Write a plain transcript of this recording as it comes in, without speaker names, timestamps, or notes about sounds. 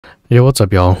Yo, what's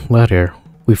up y'all? Lad here.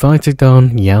 We finally took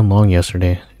down Long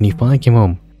yesterday, and he finally came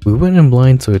home. We went in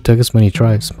blind, so it took us many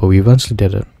tries, but we eventually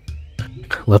did it.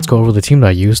 Let's go over the team that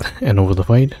I used, and over the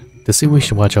fight, to see what we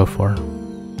should watch out for.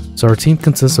 So our team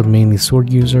consists of mainly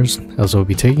sword users, as we'll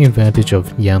be taking advantage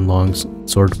of Long's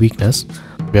sword weakness.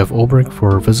 We have Olbrich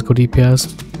for physical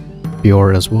DPS,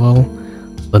 Bior as well.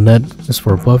 Lynette is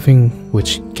for buffing,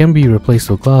 which can be replaced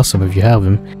with Clawsome if you have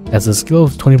him, as a skill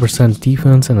of 20%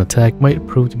 defense and attack might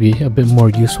prove to be a bit more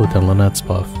useful than Lynette's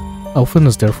buff. Elfin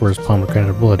is there for his pomegranate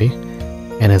ability,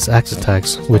 and his axe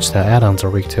attacks, which the add-ons are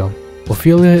weak to.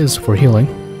 Ophelia is for healing.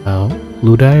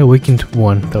 Ludai Awakened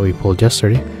 1 that we pulled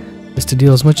yesterday is to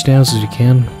deal as much damage as you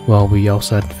can while we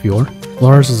offset Fior.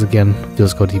 Lars is again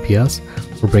physical DPS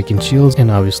for breaking shields and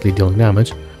obviously dealing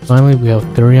damage. Finally, we have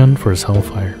Therion for his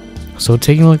Hellfire. So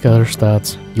taking a look at our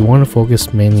stats, you want to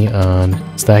focus mainly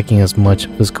on stacking as much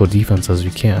physical defense as you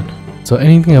can. So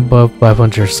anything above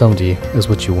 570 is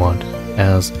what you want,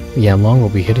 as Long will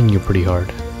be hitting you pretty hard.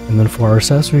 And then for our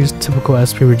accessories, typical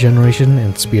SP regeneration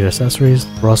and speed accessories,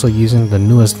 we're also using the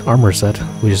newest armor set,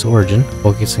 which is Origin,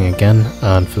 focusing again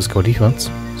on physical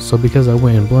defense. So because I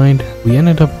went in blind, we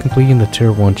ended up completing the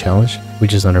tier 1 challenge,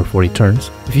 which is under 40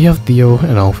 turns. If you have Theo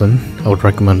and Elfin, I would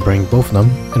recommend bringing both of them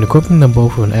and equipping them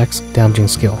both with an axe damaging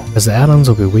skill, as the add-ons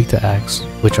will be weak to axe,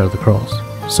 which are the crows.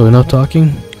 So enough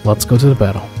talking, let's go to the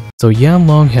battle. So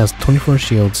Long has 24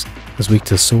 shields, is weak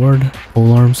to sword,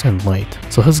 polearms, and light.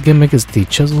 So his gimmick is the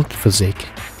chiseled physique.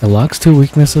 It locks 2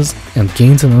 weaknesses and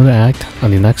gains another act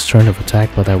on the next turn if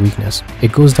attacked by that weakness.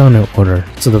 It goes down in order,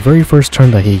 so the very first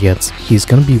turn that he gets, he's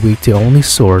going to be weak to only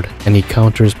sword and he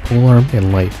counters polearm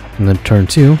and light. And then turn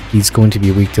 2, he's going to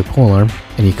be weak to polearm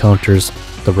and he counters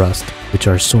the rest, which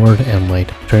are sword and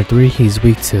light. Turn 3, he's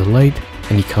weak to light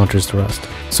and he counters the rest.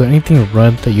 So anything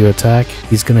red that you attack,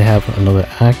 he's going to have another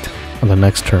act on the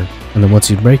next turn. And then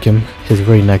once you break him, his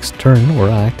very next turn or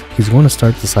act, he's going to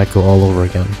start the cycle all over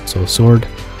again. So sword,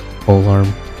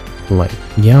 polearm, light.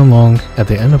 Long, at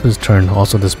the end of his turn,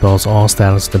 also dispels all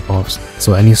status debuffs.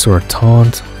 So any sort of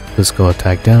taunt, physical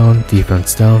attack down,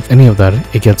 defense down, any of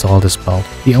that, it gets all dispelled.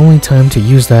 The only time to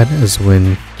use that is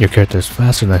when your character is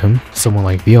faster than him, someone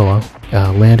like Viola.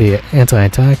 Land a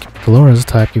anti-attack, Kalora's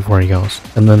attack before he goes.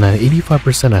 And then at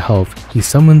 85% of health, he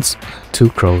summons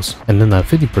 2 crows. And then at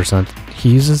 50%,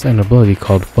 he uses an ability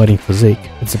called Fighting Physique.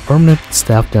 It's a permanent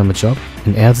staff damage up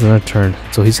and adds another turn,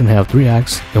 so he's gonna have 3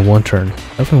 acts in 1 turn.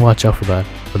 Definitely watch out for that.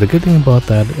 But the good thing about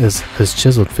that is his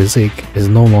chiseled physique is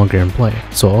no longer in play,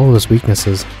 so all of his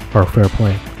weaknesses are fair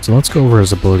play. So let's go over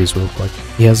his abilities real quick.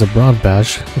 He has a Broad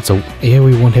Bash. It's a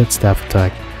AoE 1-hit staff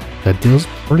attack that deals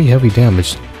pretty heavy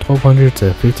damage, 1200 to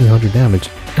 1500 damage.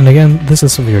 And again, this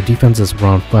is if your defense is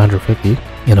around 550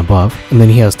 and above. And then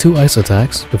he has 2 ice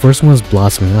attacks. The first one is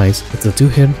Blossoming Ice. It's a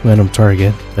 2-hit random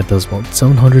target that does about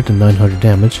 700 to 900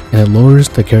 damage, and it lowers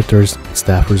the character's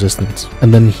staff resistance.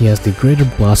 And then he has the Greater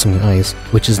Blossoming Ice,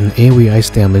 which is an AoE ice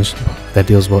damage that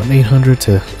deals about 800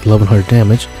 to 1100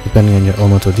 damage, depending on your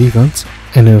elemental defense.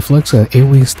 And it inflicts an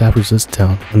AoE staff resist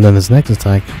down. And then his next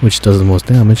attack, which does the most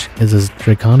damage, is his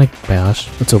Draconic Bash.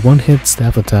 It's a 1-hit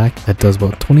staff attack that does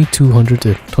about 2200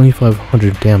 to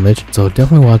 2500 damage, so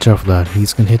definitely watch out for that.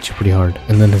 He's gonna hit you pretty hard.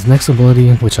 And then his next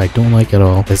ability, which I don't like at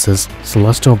all, is his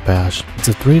Celestial Bash. It's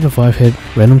a 3 to 5 hit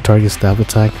random target staff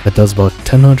attack that does about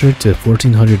 1000 to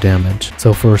 1400 damage.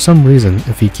 So for some reason,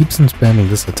 if he keeps on spamming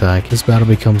this attack, this battle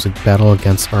becomes a battle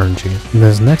against RNG. And then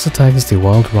his next attack is the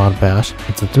Wild Rod Bash.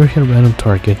 It's a 3-hit random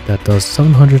target that does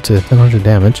 700 to 1000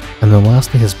 damage. And then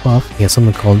lastly, his buff, he has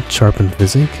something called Sharpened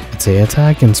Physique. It's a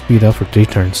attack and speed up for 3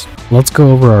 turns. Let's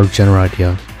go over our general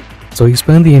idea. So you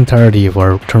spend the entirety of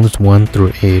our turns 1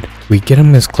 through 8. We get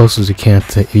him as close as you can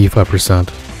to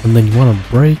 85%. And then you want to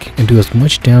break and do as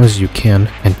much damage as you can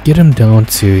and get him down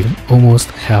to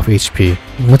almost half HP.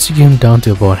 Once you get him down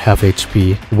to about half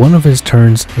HP, one of his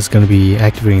turns is going to be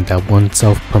activating that 1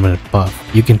 self-permanent buff.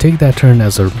 You can take that turn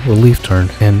as a relief turn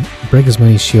and break as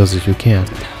many shields as you can.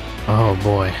 Oh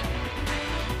boy.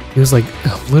 He was like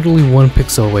literally 1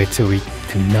 pixel away till we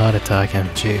could not attack him.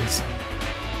 Jeez.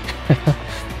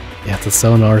 Yeah, it's a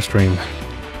 7-hour stream.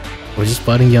 We're just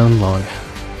fighting Long.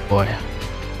 Boy.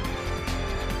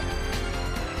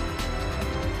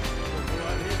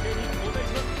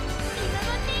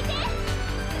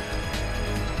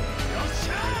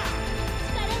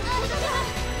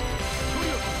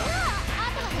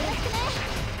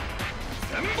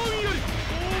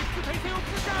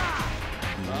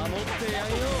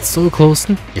 So close,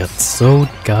 yet so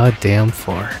goddamn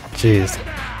far. Jeez.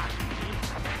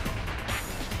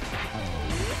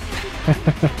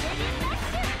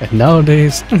 And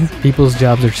nowadays, people's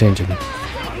jobs are changing.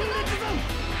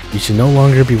 You should no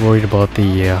longer be worried about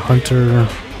the hunter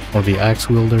or the axe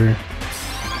wielder.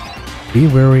 Be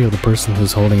wary of the person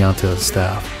who's holding onto the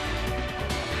staff.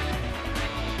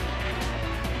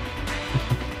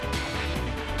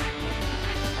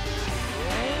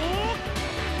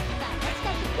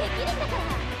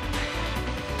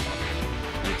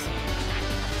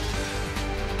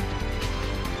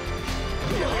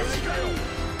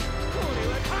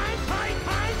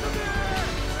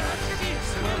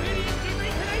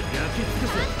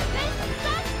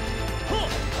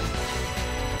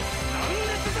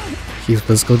 He's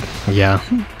physical, yeah.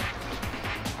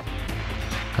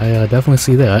 I definitely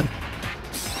see that.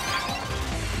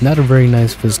 Not a very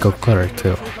nice physical cleric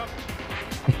too.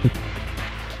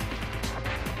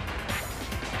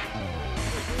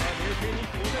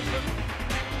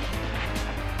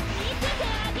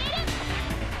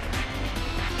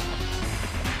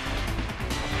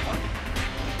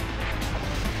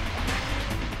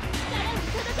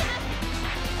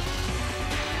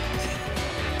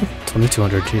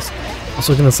 $2,200, jeez.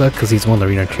 Also gonna suck because he's one of the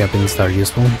arena champions that are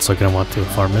useful, so I'm gonna want to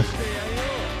farm it.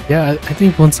 Yeah, I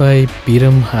think once I beat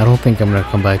him, I don't think I'm gonna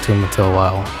come back to him until a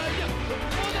while.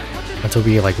 Until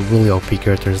we get like really OP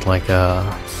characters like and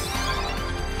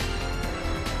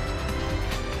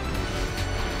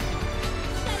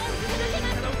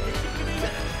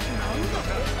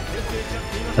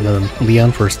then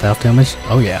Leon for staff damage.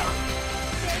 Oh yeah.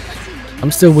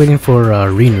 I'm still waiting for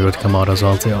Rinu to come out as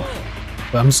well too.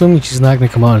 But I'm assuming she's not gonna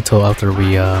come out until after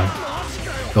we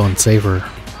go and save her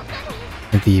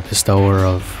with the bestower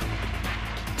of,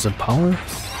 is it power?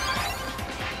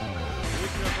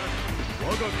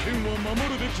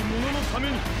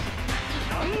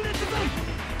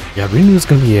 Yeah, Rinu is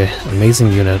gonna be an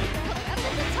amazing unit.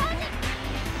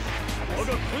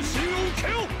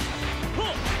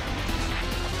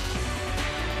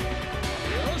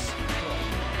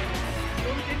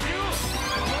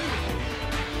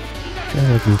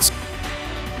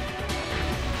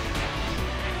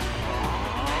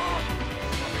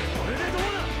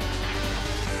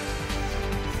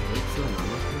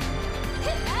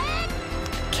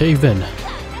 Cave in.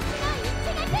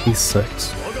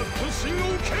 56.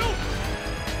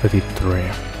 53.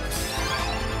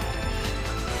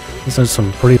 These are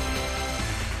some pretty...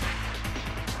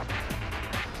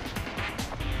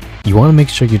 You want to make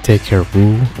sure you take care of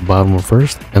Wu, the bottom one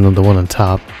first, and then the one on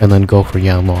top, and then go for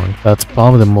Yanlong. That's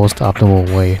probably the most optimal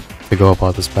way to go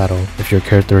about this battle if your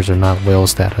characters are not whale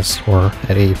status or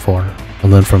at 84.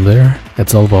 And then from there,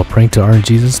 it's all about praying to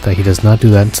RNGesus that he does not do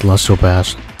that Celestial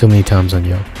Bash too many times on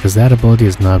you, because that ability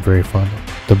is not very fun.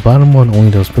 The bottom one only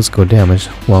does physical damage,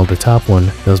 while the top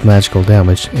one does magical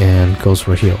damage and goes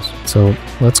for heals. So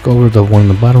let's go over the one on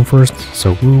the bottom first.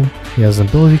 So Wu, he has an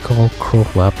ability called Crow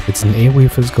Flap. It's an AoE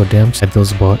physical damage that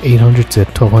does about 800 to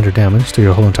 1200 damage to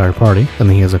your whole entire party. And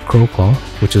then he has a Crow Claw,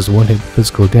 which is one hit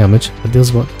physical damage that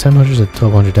does about 1000 to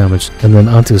 1200 damage. And then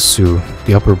onto Su,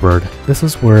 the upper bird. This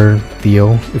is where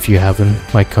Theo, if you haven't,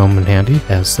 might come in handy,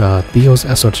 as Theo's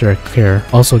Esoteric Care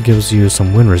also gives you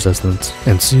some wind resistance.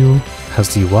 And Su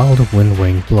has the Wild Wind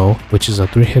Wing Blow, which is a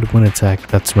 3-hit wind attack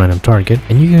that's random target,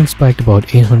 and you can expect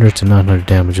about 800 to 900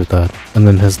 damage with that. And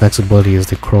then his next ability is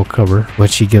the Crow Cover,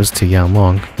 which he gives to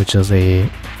Yanlong, which is a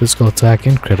physical attack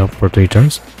and crit up for 3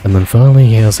 turns. And then finally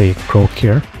he has a Crow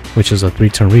Cure, which is a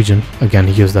 3-turn regen. Again,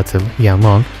 he gives that to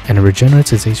Yanlong, and it regenerates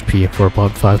his HP for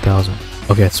about 5000.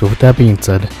 Okay, so with that being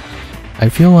said, I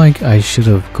feel like I should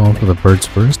have gone for the birds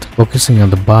first, focusing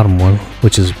on the bottom one,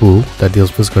 which is Wu, that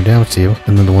deals physical damage to you,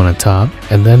 and then the one on top,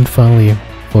 and then finally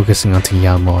focusing onto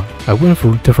Yanlong. I went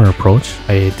for a different approach.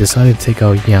 I decided to take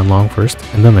out Yanlong first,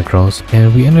 and then the crows,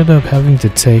 and we ended up having to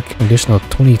take an additional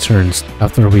 20 turns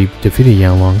after we defeated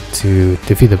Yanlong to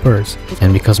defeat the birds.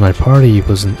 And because my party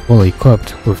wasn't well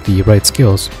equipped with the right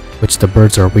skills, which the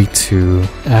birds are weak to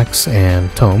axe and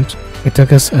tomes, it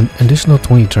took us an additional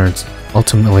 20 turns,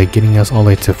 ultimately getting us all the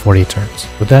way to 40 turns.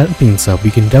 With that being said, we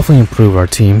can definitely improve our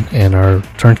team and our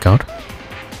turn count.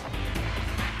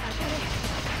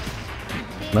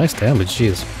 Nice damage,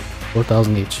 jeez.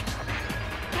 4000 each.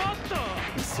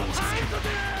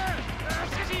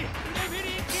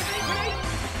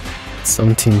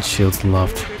 $17 shields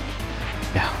left.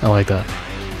 Yeah, I like that.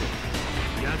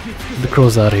 The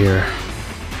crow's out of here.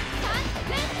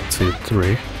 2,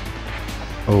 3.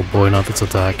 Oh boy, not this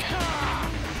attack.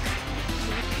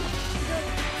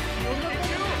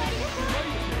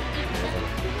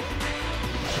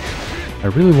 I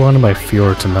really wanted my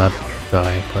Fjord to not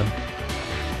die, but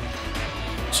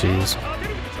jeez.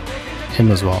 Him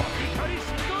as well.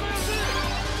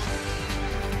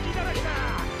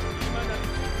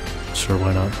 Sure,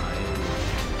 why not?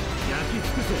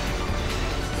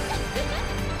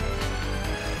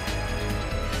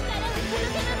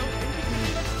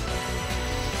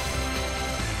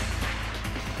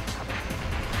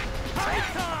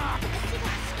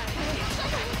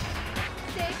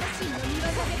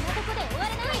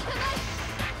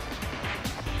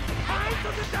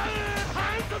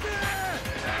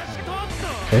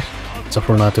 So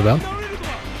far not too bad.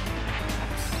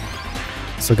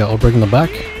 Still got Ulbrich in the back.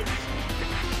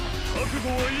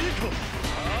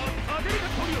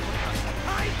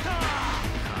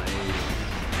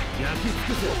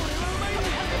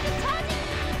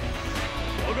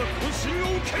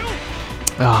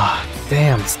 Ah,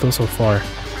 damn, still so far.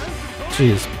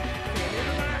 Jeez.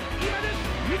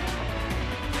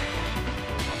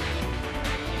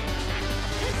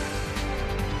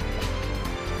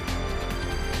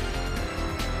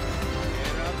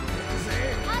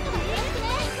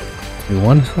 We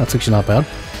won. That's actually not bad.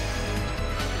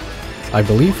 I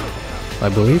believe.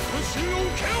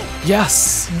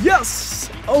 Yes! Yes!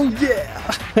 Oh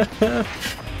yeah!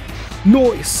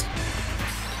 Nice!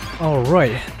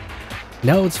 Alright.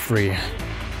 Now it's free.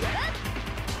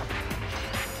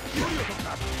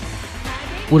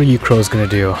 What are you crows gonna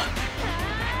do?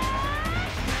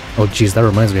 Oh jeez, that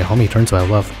reminds me, how many turns do I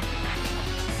left?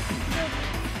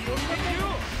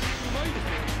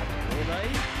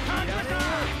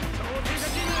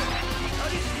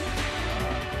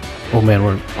 Oh man,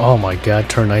 oh my god,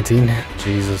 turn 19?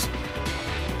 Jesus.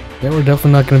 Yeah, we're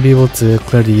definitely not gonna be able to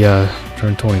clear the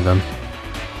turn 20 then.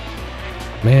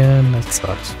 Man, that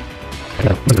sucks.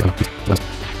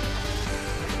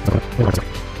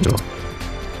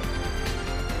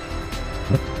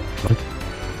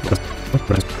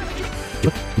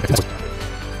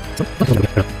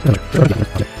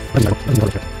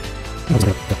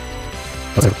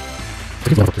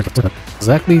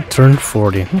 Exactly turn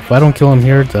 40. If I don't kill him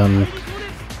here, then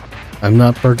I'm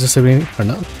not participating in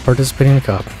the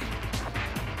cup.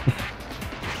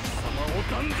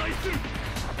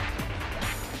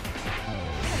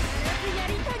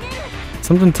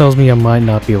 Something tells me I might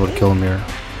not be able to kill him here.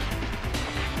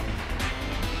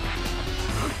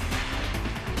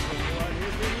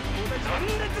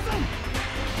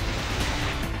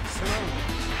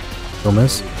 Don't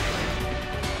miss.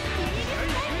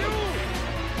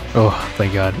 Oh,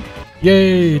 thank God.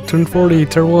 Yay! Turn 40,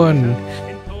 turn 1.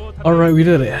 Alright, we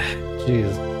did it.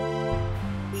 Jeez.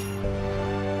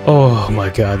 Oh my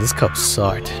god, this cup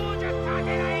sucked.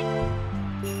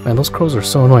 Man, those crows are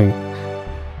so annoying.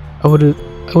 I would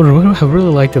have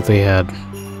really liked if they had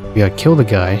killed the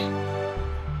guy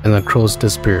and the crows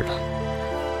disappeared.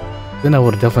 Then I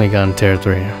would have definitely gotten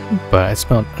territory. But I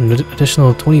spent an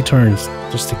additional 20 turns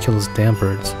just to kill those damn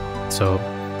birds. So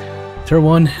Tier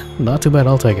 1, not too bad,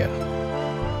 I'll take it.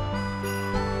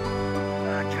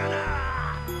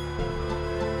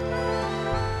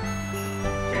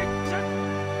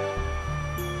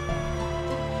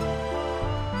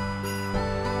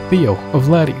 Theo of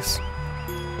Laddies.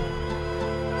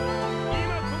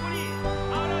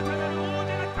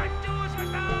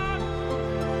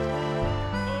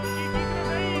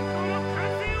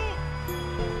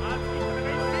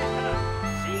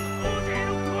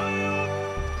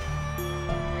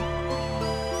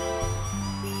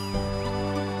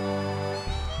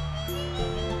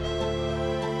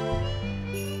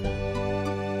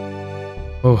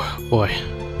 Oh boy,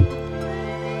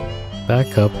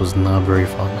 that cup was not very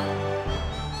fun.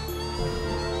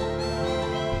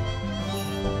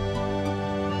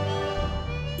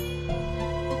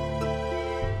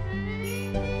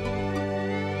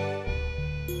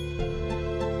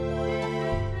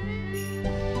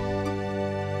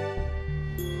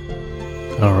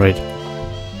 Alright,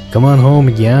 come on home,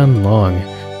 Yan Long.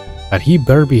 And he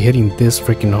better be hitting this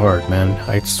freaking hard, man,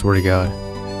 I swear to God.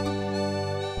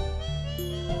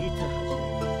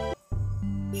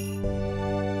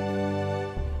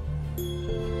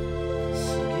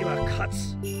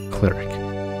 Cleric.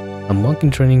 A monk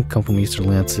in training come from Eastern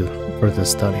lands to further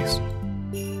studies.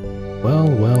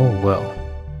 Well.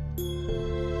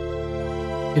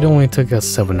 It only took us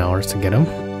 7 hours to get him.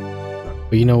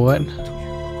 But you know what?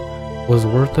 Was it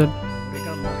worth it?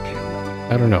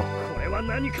 I don't know.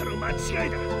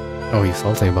 Oh, he's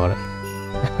salty about it.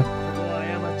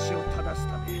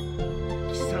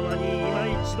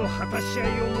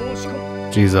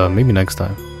 Jeez, maybe next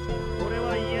time.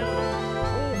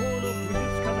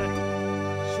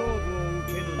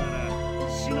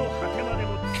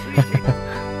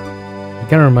 It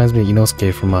kinda reminds me of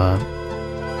Inosuke from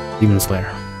Demon Slayer.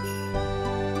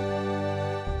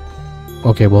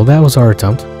 Okay, well that was our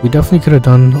attempt. We definitely could have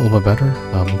done a little bit better.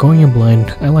 Going in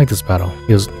blind, I like this battle.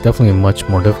 It was definitely much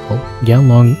more difficult. Yan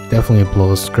Long definitely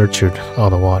blows Gertrude out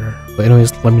of the water. But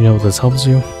anyways, let me know if this helps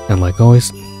you. And like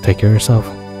always, take care of yourself.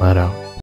 Flat out.